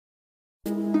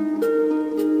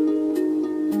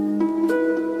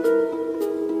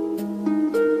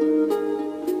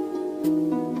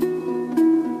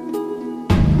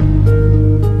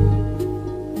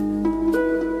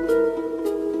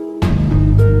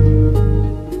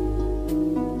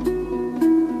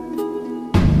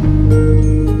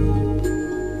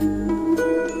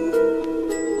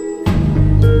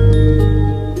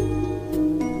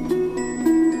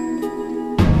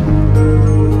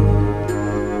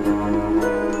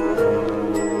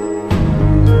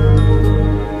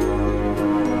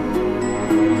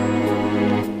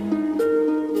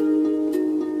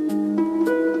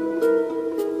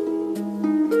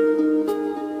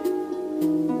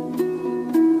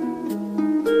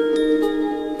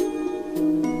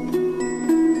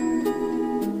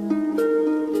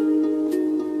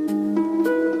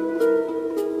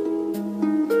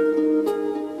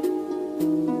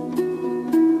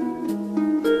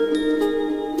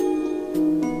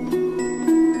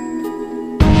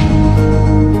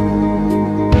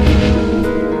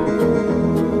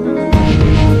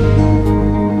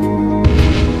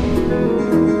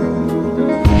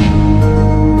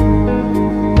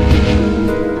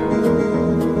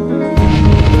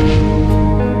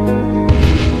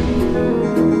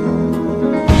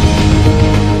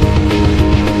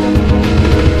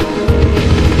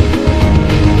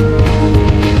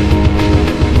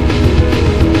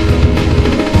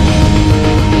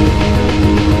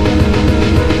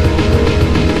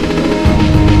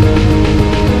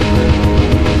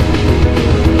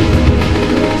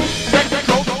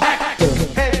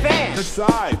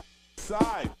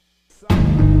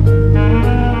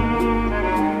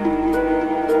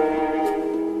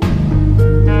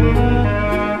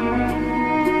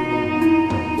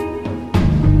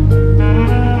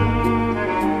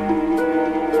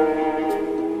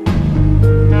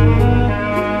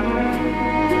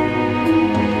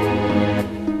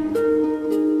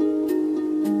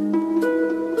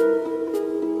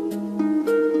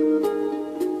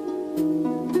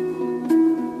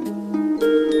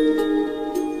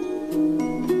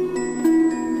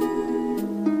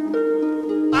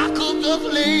just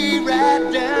lay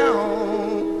right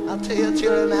down. I'll tell you,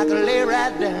 children, I can lay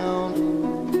right down.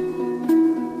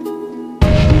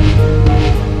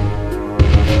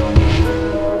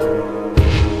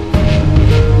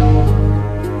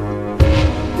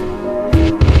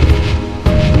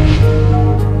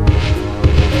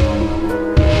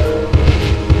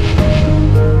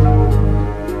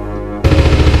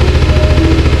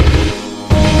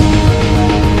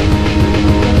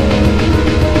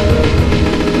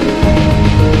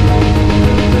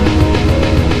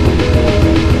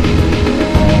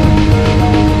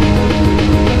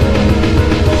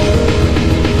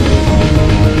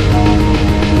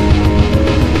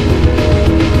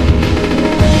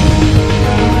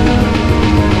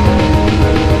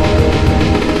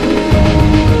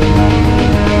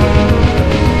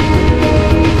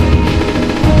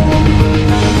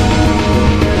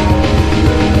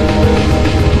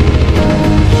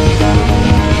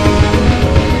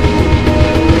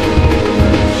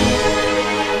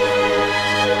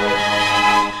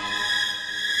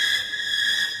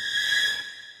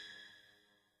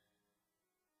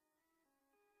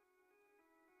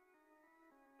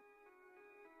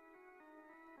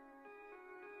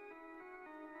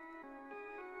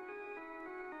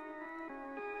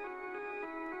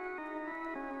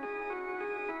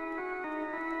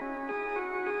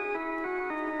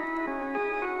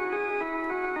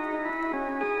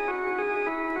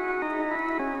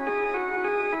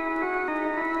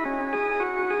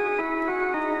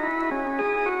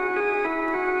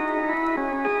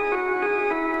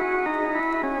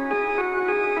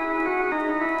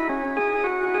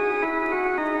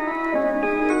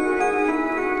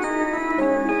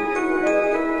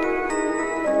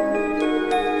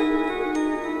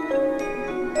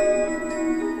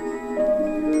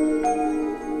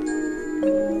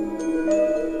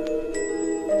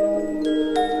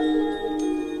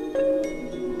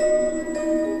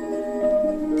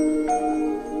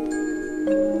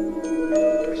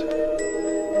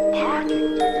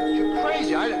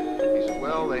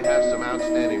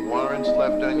 Outstanding warrants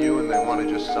left on you and they want to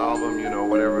just solve them, you know,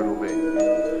 whatever it'll be.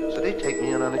 So they take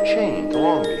me in on a chain to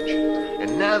Long Beach.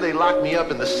 And now they lock me up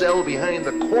in the cell behind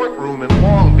the courtroom in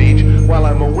Long Beach while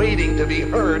I'm awaiting to be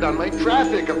heard on my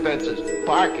traffic offenses.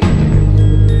 Parking tickets.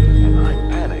 And I'm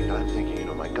panicked. I'm thinking,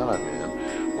 oh my God,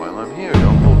 man, while I'm here,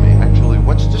 don't hold me. Actually,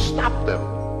 what's to stop them?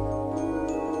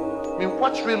 I mean,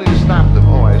 what's really to stop them?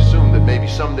 Oh, I assumed that maybe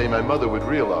someday my mother would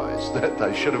realize that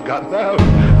I should have gotten out.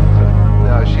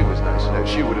 No, she was nice enough.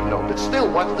 She would have known. But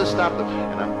still, what's to stop them?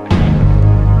 And I'm